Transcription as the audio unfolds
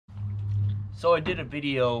So I did a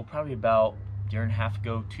video probably about a year and a half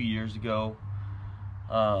ago, 2 years ago,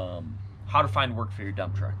 how to find work for your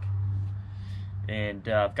dump truck. And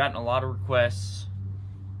I've gotten a lot of requests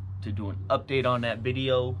to do an update on that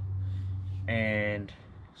video, and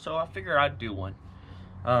so I figured I'd do one.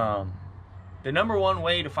 The number one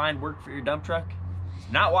way to find work for your dump truck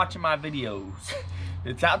is not watching my videos.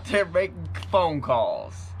 It's out there making phone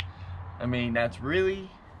calls. I mean, that's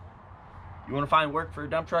really, you want to find work for a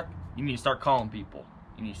dump truck, you need to start calling people.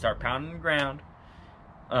 You need to start pounding the ground.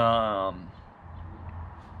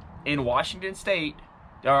 In Washington State,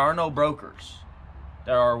 there are no brokers.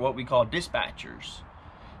 There are what we call dispatchers.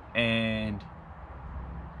 And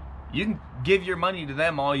you can give your money to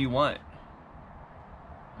them all you want.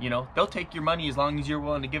 You know, they'll take your money as long as you're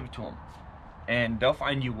willing to give it to them. And they'll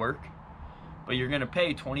find you work. But you're going to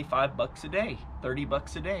pay 25 bucks a day, 30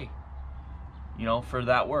 bucks a day, you know, for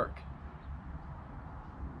that work.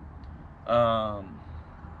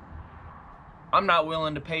 I'm not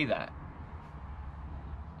willing to pay that.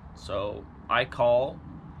 So I call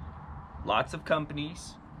lots of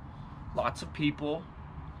companies, lots of people,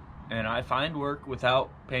 and I find work without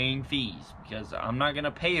paying fees, because I'm not going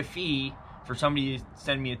to pay a fee for somebody to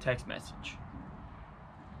send me a text message.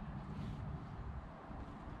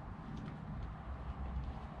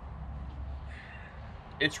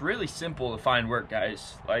 It's really simple to find work,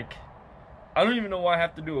 guys. Like, I don't even know why I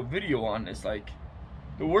have to do a video on this. Like,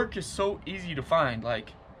 the work is so easy to find.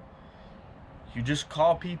 Like, you just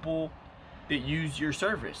call people that use your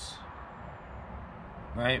service,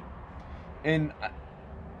 right? And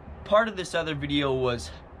part of this other video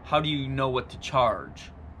was, how do you know what to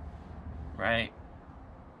charge, right?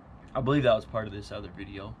 I believe that was part of this other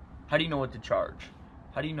video. How do you know what to charge?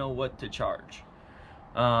 How do you know what to charge?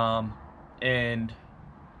 And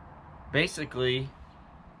basically,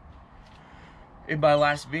 in my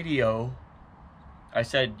last video, I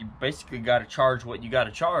said you basically got to charge what you got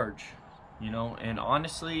to charge, you know. And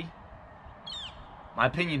honestly, my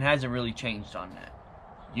opinion hasn't really changed on that.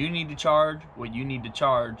 You need to charge what you need to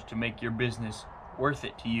charge to make your business worth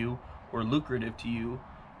it to you, or lucrative to you,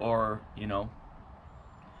 or, you know,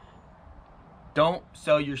 don't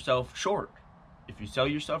sell yourself short. If you sell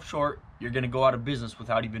yourself short, you're going to go out of business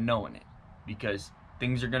without even knowing it, because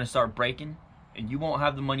things are going to start breaking and you won't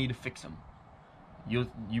have the money to fix them. You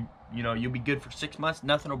know, you'll be good for 6 months,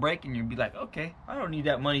 nothing will break, and you'll be like, okay, I don't need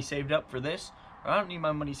that money saved up for this, or I don't need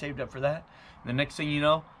my money saved up for that. And the next thing you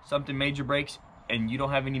know, something major breaks and you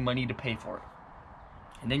don't have any money to pay for it.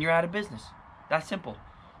 And then you're out of business. That's simple.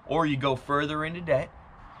 Or you go further into debt,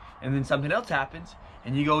 and then something else happens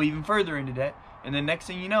and you go even further into debt, and then next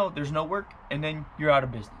thing you know, there's no work, and then you're out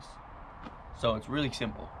of business. So it's really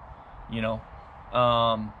simple, you know.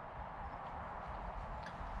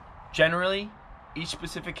 Generally, each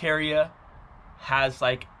specific area has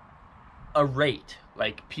like a rate.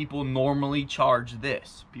 Like, people normally charge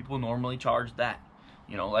this, people normally charge that.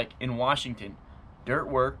 You know, like in Washington, dirt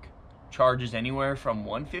work charges anywhere from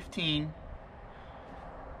 $115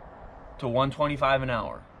 to $125 an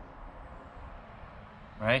hour.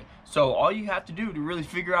 Right? So all you have to do to really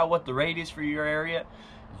figure out what the rate is for your area,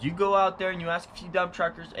 you go out there and you ask a few dump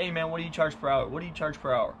truckers, hey man, what do you charge per hour? What do you charge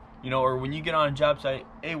per hour? You know, or when you get on a job site,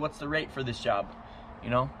 hey, what's the rate for this job?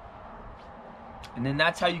 You know? And then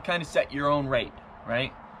that's how you kind of set your own rate,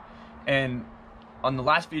 right? And on the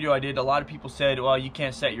last video I did, a lot of people said, well, you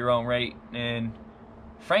can't set your own rate. And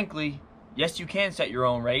frankly, yes, you can set your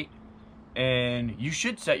own rate, and you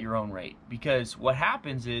should set your own rate, because what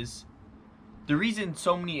happens is, the reason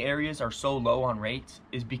so many areas are so low on rates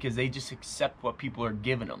is because they just accept what people are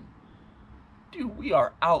giving them. Dude, we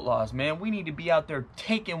are outlaws, man. We need to be out there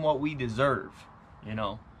taking what we deserve, you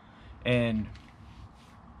know. And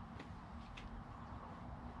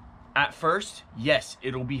at first, yes,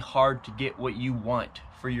 it'll be hard to get what you want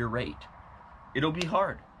for your rate. It'll be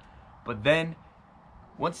hard. But then,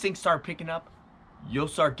 once things start picking up, you'll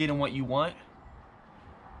start getting what you want,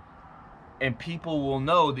 and people will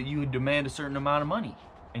know that you demand a certain amount of money,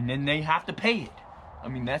 and then they have to pay it. I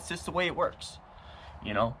mean, that's just the way it works,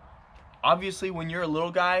 you know. Obviously, when you're a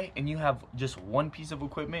little guy and you have just one piece of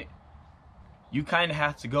equipment, you kind of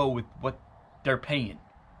have to go with what they're paying.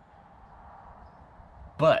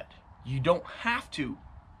 But you don't have to.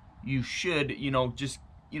 You should, you know, just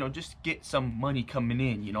get some money coming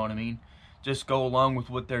in, you know what I mean? Just go along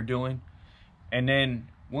with what they're doing. And then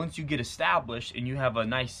once you get established and you have a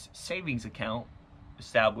nice savings account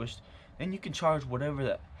established, then you can charge whatever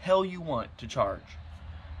the hell you want to charge.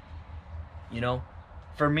 You know,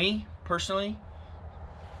 for me personally,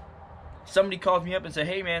 somebody calls me up and said,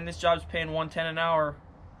 hey man, this job's paying $110 an hour.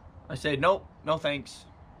 I said, nope, no thanks.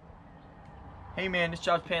 hey man, this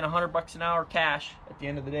job's paying $100 an hour cash at the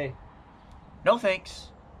end of the day. No thanks.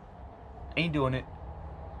 Ain't doing it.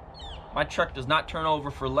 My truck does not turn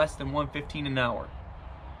over for less than $115 an hour.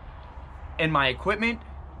 And my equipment,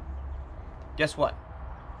 guess what?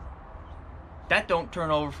 That don't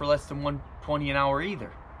turn over for less than $120 an hour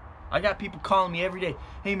either. I got people calling me every day.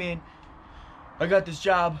 Hey man, I got this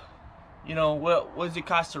job. You know, what does it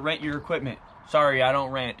cost to rent your equipment? Sorry, I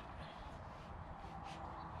don't rent.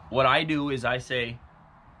 What I do is I say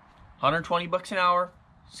 $120 an hour,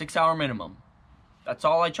 6-hour minimum. That's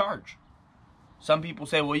all I charge. Some people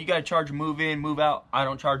say, well, you got to charge move in, move out. I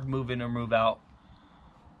don't charge move in or move out.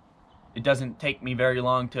 It doesn't take me very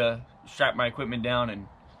long to strap my equipment down, and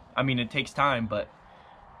I mean, it takes time, but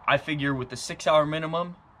I figure with the 6-hour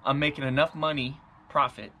minimum, I'm making enough money,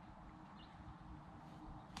 profit,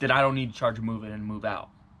 that I don't need to charge a move in and move out.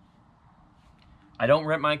 I don't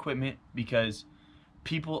rent my equipment because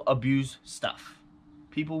people abuse stuff.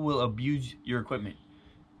 People will abuse your equipment.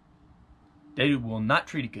 They will not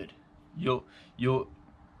treat it good. You'll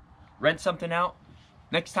rent something out.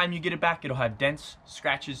 Next time you get it back, it'll have dents,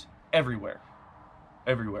 scratches everywhere.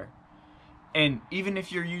 Everywhere. And even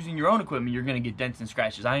if you're using your own equipment, you're going to get dents and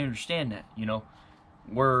scratches. I understand that, you know.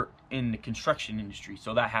 We're in the construction industry,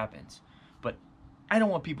 so that happens. But I don't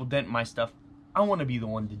want people denting my stuff. I want to be the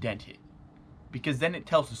one to dent it. Because then it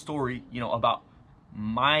tells the story, you know, about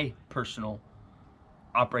my personal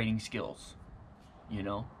operating skills, you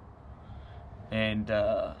know. And,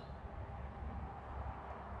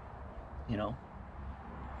 you know.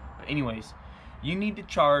 But anyways, you need to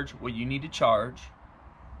charge what you need to charge.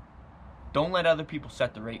 Don't let other people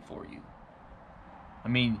set the rate for you. I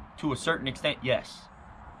mean, to a certain extent, yes.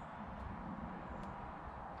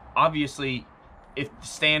 Obviously, if the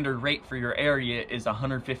standard rate for your area is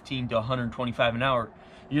 $115 to $125 an hour,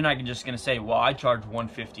 you're not just going to say, well, I charge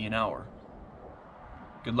 $150 an hour.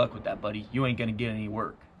 Good luck with that, buddy. You ain't going to get any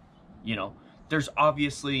work. You know, there's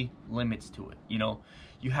obviously limits to it. You know,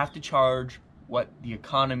 you have to charge what the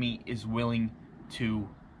economy is willing to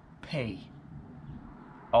pay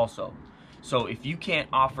also. So if you can't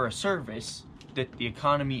offer a service that the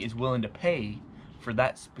economy is willing to pay for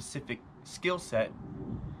that specific skill set,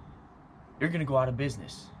 you're going to go out of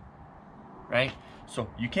business, right? So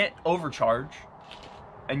you can't overcharge,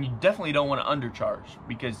 and you definitely don't want to undercharge,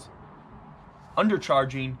 because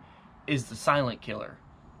undercharging is the silent killer.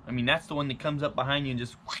 I mean, that's the one that comes up behind you and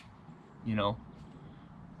just, you know.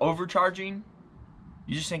 Overcharging,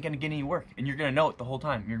 you just ain't going to get any work, and you're going to know it the whole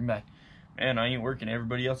time. You're going to be like, man, I ain't working.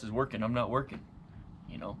 Everybody else is working. I'm not working,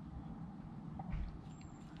 you know.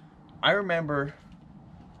 I remember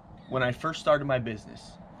when I first started my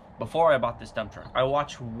business, before I bought this dump truck, I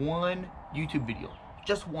watched one YouTube video,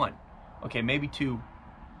 just one, okay, maybe 2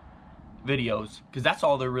 videos, because that's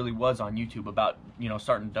all there really was on YouTube about, you know,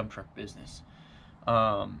 starting a dump truck business.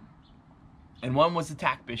 And one was the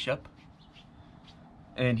Tack Bishop,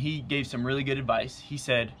 and he gave some really good advice. He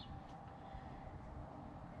said,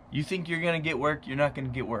 you think you're going to get work, you're not going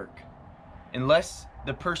to get work. Unless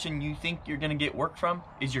the person you think you're going to get work from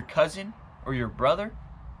is your cousin or your brother,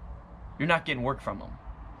 you're not getting work from them.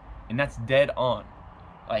 And that's dead on.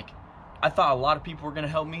 Like, I thought a lot of people were going to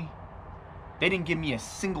help me. They didn't give me a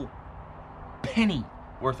single penny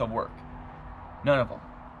worth of work. None of them.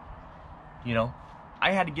 You know,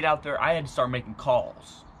 I had to get out there. I had to start making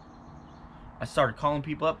calls. I started calling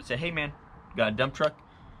people up and said, hey man, got a dump truck.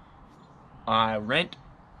 I rent,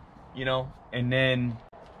 you know. And then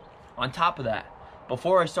on top of that,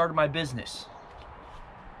 before I started my business,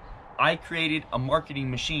 I created a marketing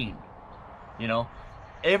machine. You know,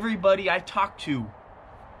 everybody I talk to,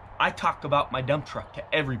 I talk about my dump truck to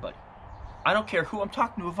everybody. I don't care who I'm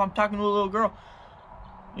talking to. If I'm talking to a little girl,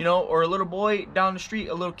 you know, or a little boy down the street,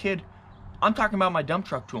 a little kid, I'm talking about my dump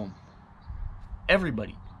truck to them.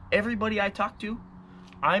 Everybody. Everybody I talk to,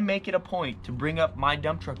 I make it a point to bring up my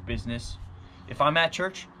dump truck business. If I'm at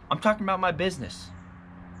church, I'm talking about my business.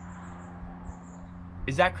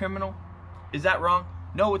 Is that criminal? Is that wrong?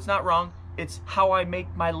 No, it's not wrong. It's how I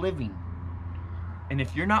make my living. And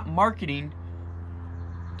if you're not marketing,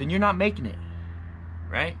 then you're not making it,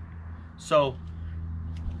 right? So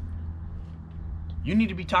you need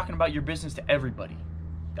to be talking about your business to everybody.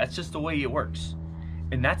 That's just the way it works.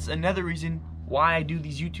 And that's another reason why I do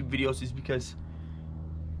these YouTube videos, is because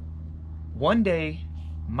one day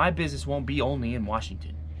my business won't be only in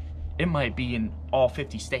Washington. It might be in all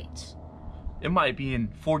 50 states. It might be in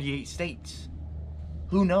 48 states.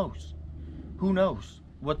 Who knows? Who knows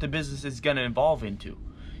what the business is going to evolve into,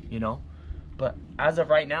 you know? But as of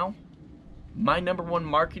right now, my #1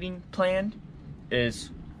 marketing plan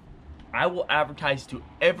is I will advertise to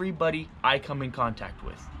everybody I come in contact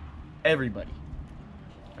with. Everybody.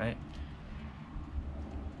 Right?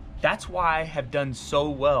 That's why I have done so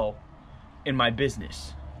well in my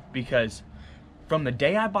business. Because from the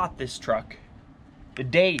day I bought this truck, the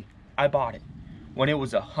day I bought it, when it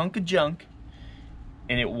was a hunk of junk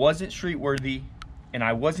and it wasn't street worthy and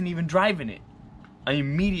I wasn't even driving it, I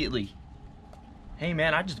immediately, hey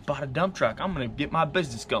man, I just bought a dump truck. I'm gonna get my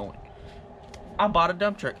business going. I bought a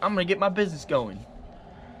dump truck. I'm gonna get my business going.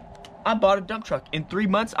 I bought a dump truck. In 3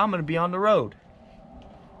 months, I'm gonna be on the road.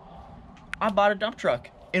 I bought a dump truck.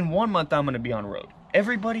 In 1 month, I'm gonna be on the road.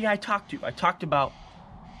 Everybody I talked about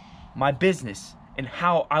my business and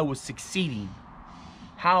how I was succeeding,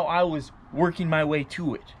 how I was working my way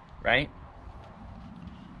to it, right?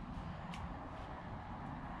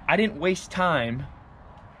 I didn't waste time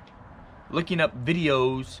looking up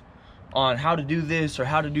videos on how to do this or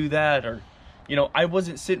how to do that, or, you know, I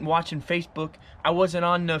wasn't sitting watching Facebook. I wasn't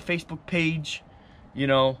on the Facebook page, you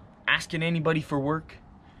know, asking anybody for work.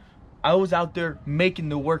 I was out there making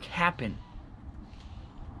the work happen.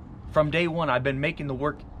 From day one, I've been making the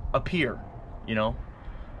work appear, you know.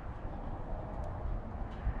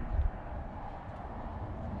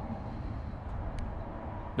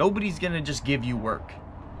 Nobody's gonna just give you work.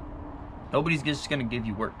 Nobody's just gonna give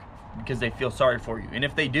you work because they feel sorry for you. And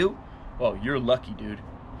if they do, well, you're lucky, dude.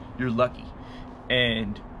 You're lucky.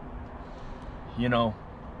 And, you know,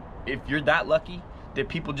 if you're that lucky that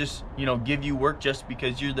people just, you know, give you work just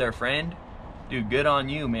because you're their friend, dude, good on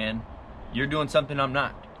you, man. You're doing something I'm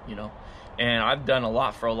not, you know. And I've done a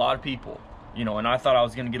lot for a lot of people, you know, and I thought I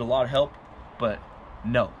was gonna get a lot of help, but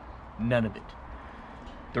no, none of it.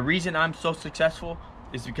 The reason I'm so successful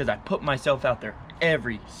is because I put myself out there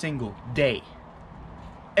every single day.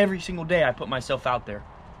 Every single day I put myself out there.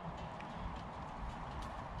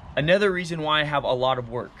 Another reason why I have a lot of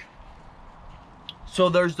work. So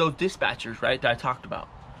there's those dispatchers, right, that I talked about.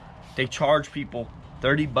 They charge people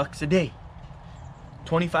 30 bucks a day,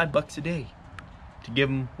 25 bucks a day to give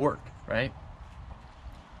them work, right?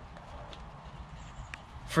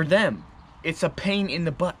 For them, it's a pain in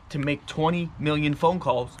the butt to make 20 million phone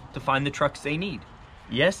calls to find the trucks they need.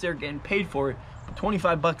 Yes, they're getting paid for it, but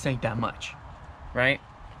 25 bucks ain't that much, right?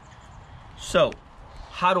 So,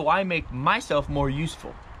 how do I make myself more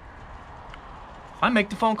useful? I make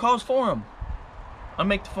the phone calls for them. I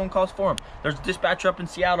make the phone calls for him. There's a dispatcher up in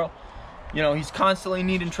Seattle. You know, he's constantly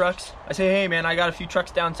needing trucks. I say, hey man, I got a few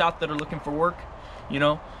trucks down south that are looking for work, you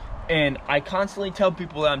know, and I constantly tell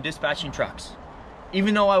people that I'm dispatching trucks.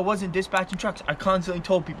 Even though I wasn't dispatching trucks, I constantly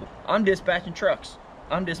told people, I'm dispatching trucks.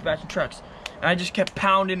 I'm dispatching trucks. And I just kept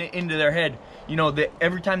pounding it into their head, you know, that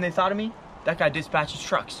every time they thought of me, that guy dispatches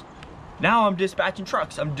trucks. Now I'm dispatching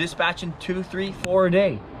trucks. I'm dispatching 2, 3, 4 a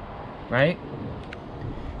day, right?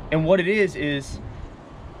 And what it is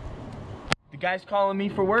the guy's calling me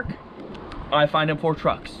for work, I find him 4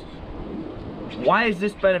 trucks. Why is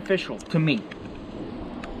this beneficial to me?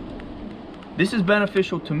 This is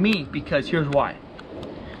beneficial to me because here's why.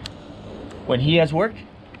 When he has work,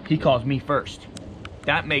 he calls me first.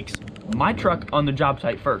 That makes my truck on the job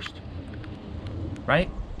site first, right?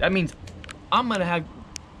 That means I'm gonna have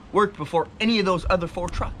work before any of those other 4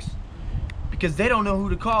 trucks because they don't know who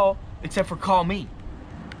to call except for call me,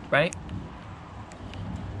 right?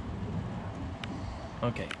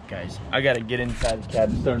 Okay, guys, I gotta get inside the cab.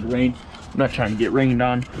 It's starting to rain. I'm not trying to get rained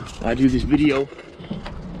on while I do this video.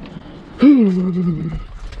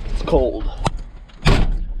 It's cold.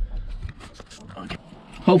 Okay.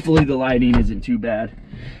 Hopefully the lighting isn't too bad.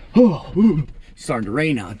 Oh, it's starting to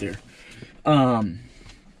rain out there.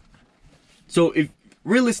 So if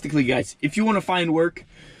realistically, guys, if you want to find work,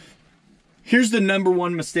 here's the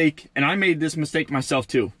 #1 mistake, and I made this mistake myself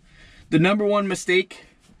too. The #1 mistake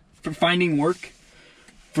for finding work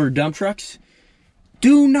for dump trucks: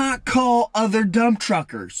 do not call other dump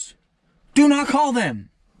truckers. Do not call them.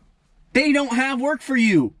 They don't have work for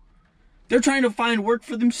you. They're trying to find work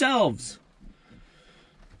for themselves.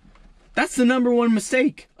 That's the #1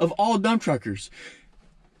 mistake of all dump truckers.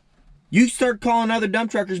 You start calling other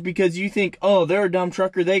dump truckers because you think, oh, they're a dump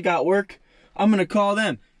trucker, they got work, I'm gonna call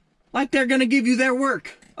them. Like they're gonna give you their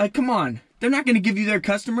work. Like, come on. They're not gonna give you their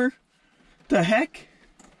customer. The heck?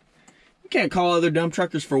 You can't call other dump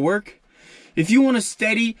truckers for work. If you want a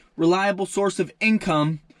steady, reliable source of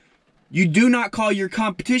income, you do not call your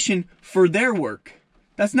competition for their work.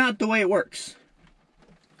 That's not the way it works.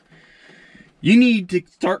 You need to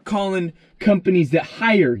start calling companies that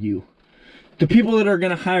hire you. The people that are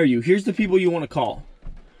going to hire you. Here's the people you want to call: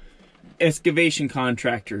 excavation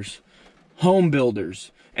contractors, home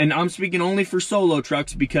builders. And I'm speaking only for solo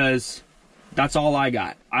trucks because That's all I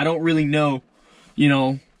got. I don't really know, you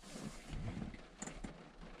know,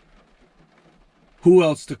 who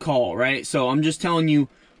else to call, right? So I'm just telling you,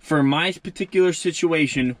 for my particular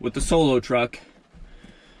situation with the solo truck,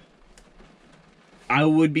 I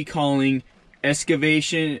would be calling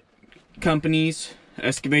excavation companies,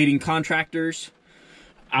 excavating contractors.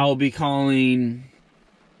 I'll be calling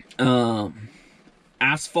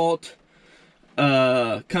asphalt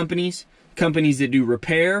companies that do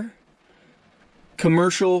repair,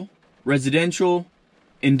 commercial, residential,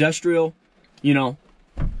 industrial. You know,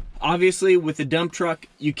 obviously with a dump truck,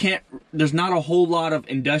 there's not a whole lot of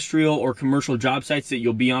industrial or commercial job sites that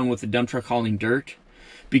you'll be on with a dump truck hauling dirt,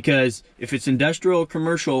 because if it's industrial or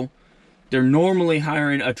commercial, they're normally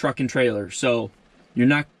hiring a truck and trailer, so you're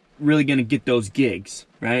not really going to get those gigs,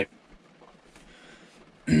 right?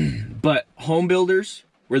 But home builders,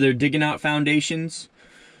 where they're digging out foundations,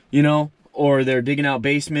 you know, or they're digging out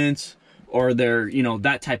basements, or they're, you know,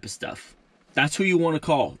 that type of stuff. That's who you want to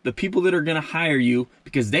call. The people that are going to hire you,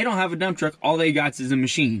 because they don't have a dump truck, all they got is a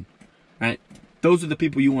machine, right? Those are the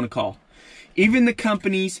people you want to call. Even the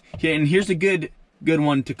companies, and here's a good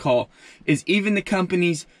one to call, is even the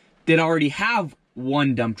companies that already have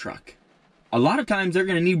one dump truck. A lot of times they're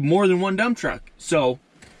going to need more than one dump truck. So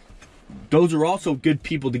those are also good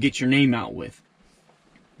people to get your name out with.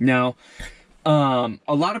 Now, a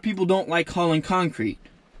lot of people don't like hauling concrete.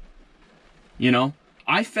 You know,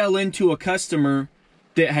 I fell into a customer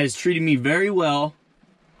that has treated me very well.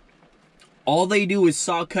 All they do is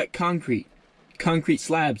saw cut concrete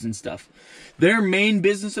slabs and stuff. Their main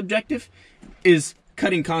business objective is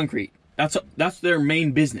cutting concrete. That's their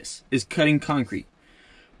main business, is cutting concrete.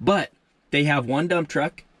 But they have one dump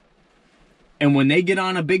truck, and when they get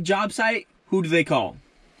on a big job site, who do they call?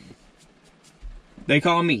 They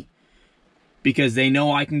call me, because they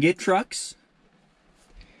know I can get trucks,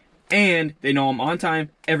 and they know I'm on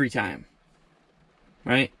time every time,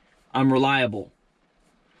 right? I'm reliable.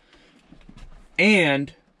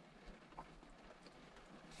 And,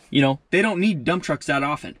 you know, they don't need dump trucks that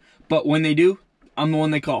often, but when they do, I'm the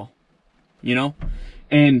one they call, you know?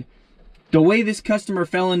 And the way this customer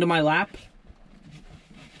fell into my lap,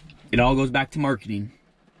 it all goes back to marketing.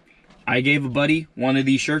 I gave a buddy one of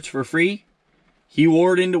these shirts for free. He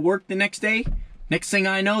wore it into work the next day. Next thing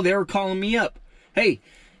I know, they were calling me up. Hey,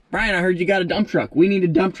 Brian, I heard you got a dump truck. We need a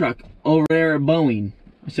dump truck over there at Boeing.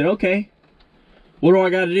 I said, okay. What do I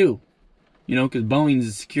got to do? You know, because Boeing's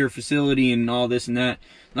a secure facility and all this and that.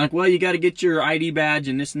 I'm like, well, you got to get your ID badge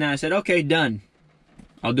and this and that. I said, okay, done.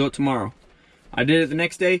 I'll do it tomorrow. I did it the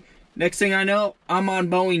next day. Next thing I know, I'm on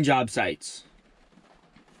Boeing job sites.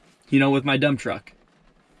 You know, with my dump truck.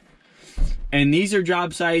 And these are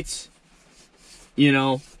job sites, you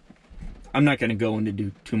know, I'm not going to go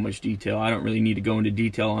into too much detail. I don't really need to go into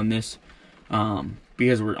detail on this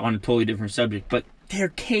because we're on a totally different subject. But they're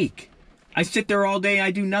cake. I sit there all day.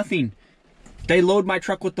 I do nothing. They load my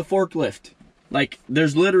truck with the forklift. Like,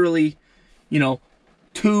 there's literally, you know,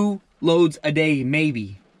 2 loads a day,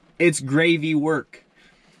 maybe. It's gravy work,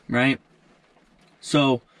 right?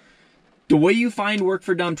 So, the way you find work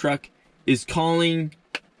for dump truck is calling,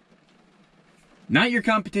 not your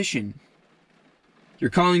competition. You're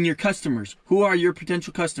calling your customers. Who are your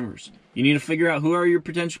potential customers? You need to figure out who are your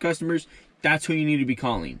potential customers. That's who you need to be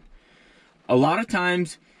calling. A lot of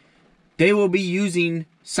times, they will be using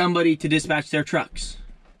somebody to dispatch their trucks.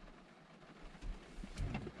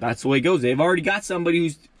 That's the way it goes. They've already got somebody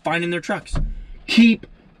who's finding their trucks. Keep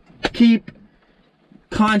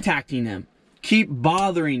contacting them. Keep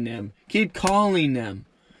bothering them. Keep calling them.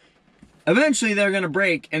 Eventually, they're going to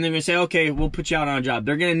break, and they're going to say, okay, we'll put you out on a job.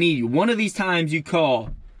 They're going to need you. One of these times you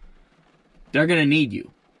call, they're going to need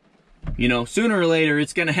you. You know, sooner or later,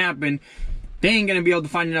 it's going to happen. They ain't going to be able to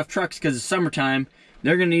find enough trucks because it's summertime.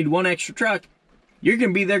 They're going to need one extra truck. You're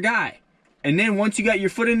going to be their guy. And then once you got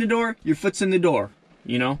your foot in the door, your foot's in the door,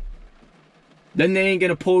 you know? Then they ain't going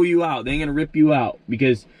to pull you out. They ain't going to rip you out.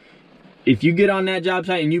 Because if you get on that job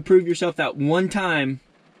site and you prove yourself that one time,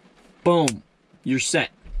 boom, you're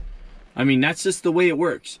set. I mean, that's just the way it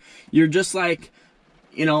works. You're just like,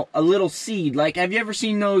 you know, a little seed. Like, have you ever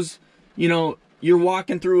seen those, you know, you're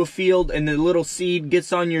walking through a field and the little seed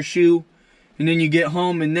gets on your shoe, and then you get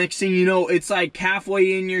home and next thing you know, it's like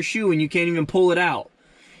halfway in your shoe and you can't even pull it out.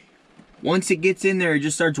 Once it gets in there, it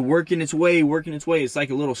just starts working its way. It's like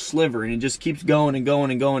a little sliver, and it just keeps going and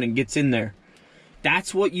going and going and gets in there.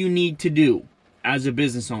 That's what you need to do as a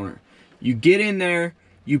business owner. You get in there,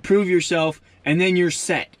 you prove yourself, and then you're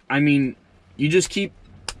set. I mean, you just keep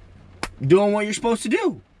doing what you're supposed to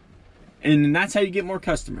do. And that's how you get more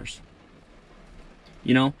customers.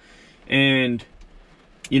 You know? And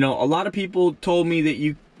You know, a lot of people told me that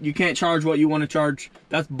you can't charge what you want to charge.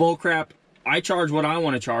 That's bullcrap. I charge what I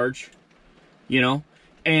want to charge, you know,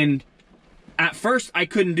 and at first I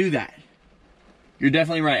couldn't do that. You're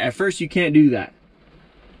definitely right. At first you can't do that.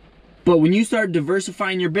 But when you start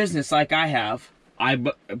diversifying your business like I have, I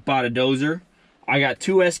bought a dozer, I got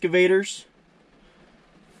 2 excavators,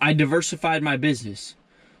 I diversified my business.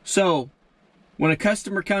 So when a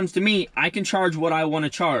customer comes to me, I can charge what I want to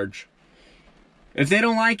charge. If they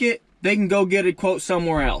don't like it, they can go get a quote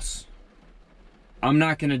somewhere else. I'm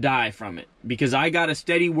not going to die from it because I got a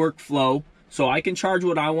steady workflow, so I can charge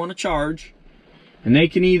what I want to charge, and they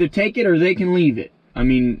can either take it or they can leave it. I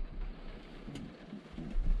mean,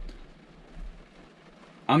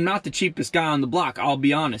 I'm not the cheapest guy on the block. I'll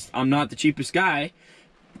be honest. I'm not the cheapest guy.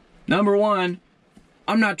 Number one,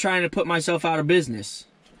 I'm not trying to put myself out of business.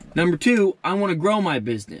 Number two, I want to grow my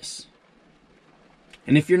business.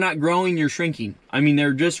 And if you're not growing, you're shrinking. I mean,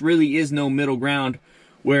 there just really is no middle ground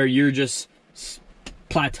where you're just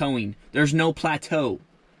plateauing. There's no plateau.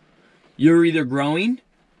 You're either growing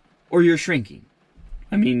or you're shrinking.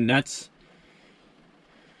 I mean, that's...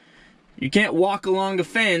 You can't walk along a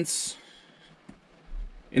fence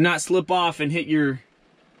and not slip off and hit your,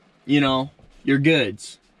 you know, your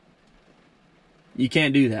goods. You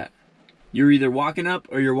can't do that. You're either walking up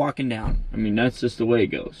or you're walking down. I mean, that's just the way it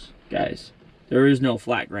goes, guys. There is no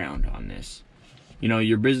flat ground on this. You know,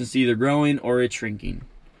 your business is either growing or it's shrinking.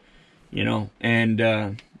 You know, and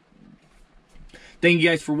thank you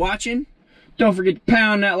guys for watching. Don't forget to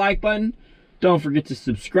pound that like button. Don't forget to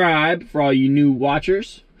subscribe for all you new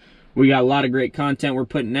watchers. We got a lot of great content we're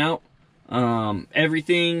putting out.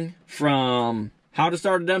 Everything from how to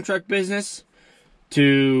start a dump truck business,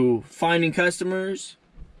 to finding customers,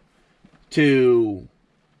 to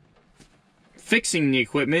fixing the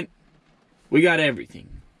equipment. We got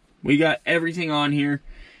everything. We got everything on here.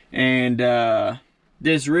 And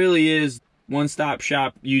this really is one-stop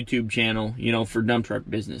shop YouTube channel, you know, for dump truck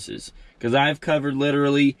businesses. Because I've covered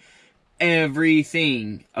literally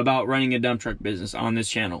everything about running a dump truck business on this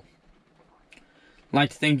channel. I'd like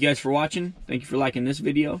to thank you guys for watching. Thank you for liking this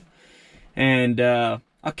video. And I'll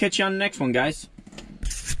catch you on the next one, guys.